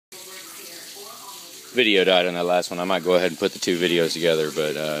video died on that last one. I might go ahead and put the two videos together,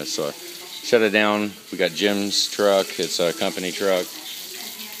 but so I shut it down. We got Jim's truck. It's a company truck.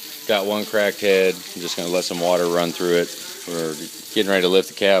 Got one cracked head. I'm just going to let some water run through it. We're getting ready to lift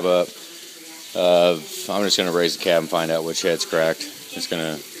the cab up. I'm just going to raise the cab and find out which head's cracked. It's going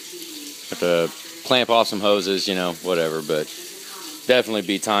to have to clamp off some hoses, you know, whatever, but definitely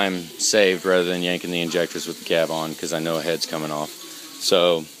be time saved rather than yanking the injectors with the cab on, because I know a head's coming off.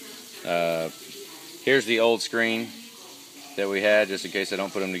 So here's the old screen that we had, just in case I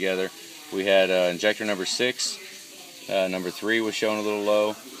don't put them together. We had injector number 6. Number 3 was showing a little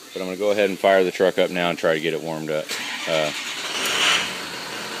low, but I'm going to go ahead and fire the truck up now and try to get it warmed up.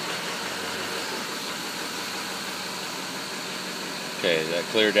 Okay, that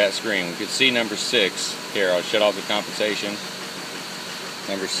cleared that screen. We could see number 6. Here, I'll shut off the compensation.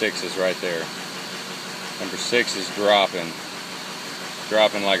 Number 6 is right there. Number 6 is dropping.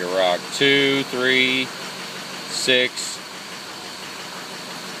 Dropping like a rock. 2, 3, 6.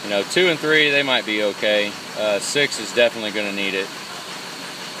 You know, 2 and 3, they might be okay. 6 is definitely going to need it.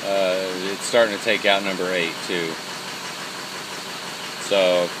 It's starting to take out number 8 too.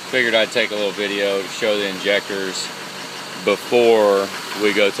 So, figured I'd take a little video to show the injectors before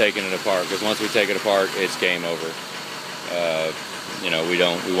we go taking it apart, because once we take it apart, it's game over. You know, we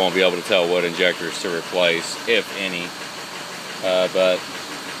won't be able to tell what injectors to replace, if any. But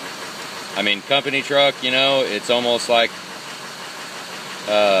I mean, company truck, you know, it's almost like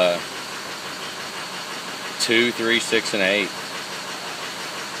 2, 3, 6, and 8.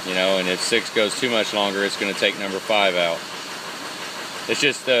 You know, and if 6 goes too much longer, it's going to take number 5 out. It's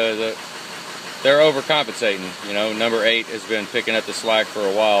just they're overcompensating. You know, number 8 has been picking up the slack for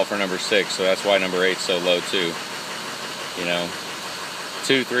a while for number 6, so that's why number 8's so low too. You know,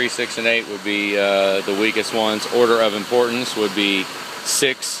 2, 3, 6, and 8 would be the weakest ones. Order of importance would be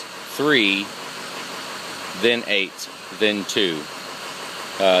 6, 3, then 8, then 2.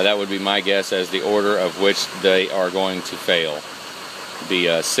 That would be my guess as the order of which they are going to fail. Be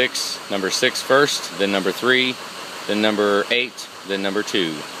number 6 first, then number 3, then number 8, then number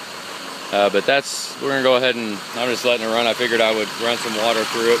 2. But we're going to go ahead and I'm just letting it run. I figured I would run some water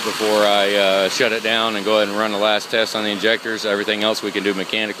through it before I shut it down and go ahead and run the last test on the injectors. Everything else we can do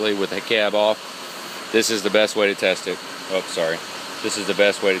mechanically with the cab off. This is the best way to test it. Oh, sorry. This is the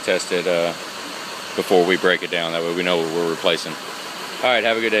best way to test it before we break it down. That way we know what we're replacing. All right,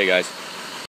 have a good day, guys.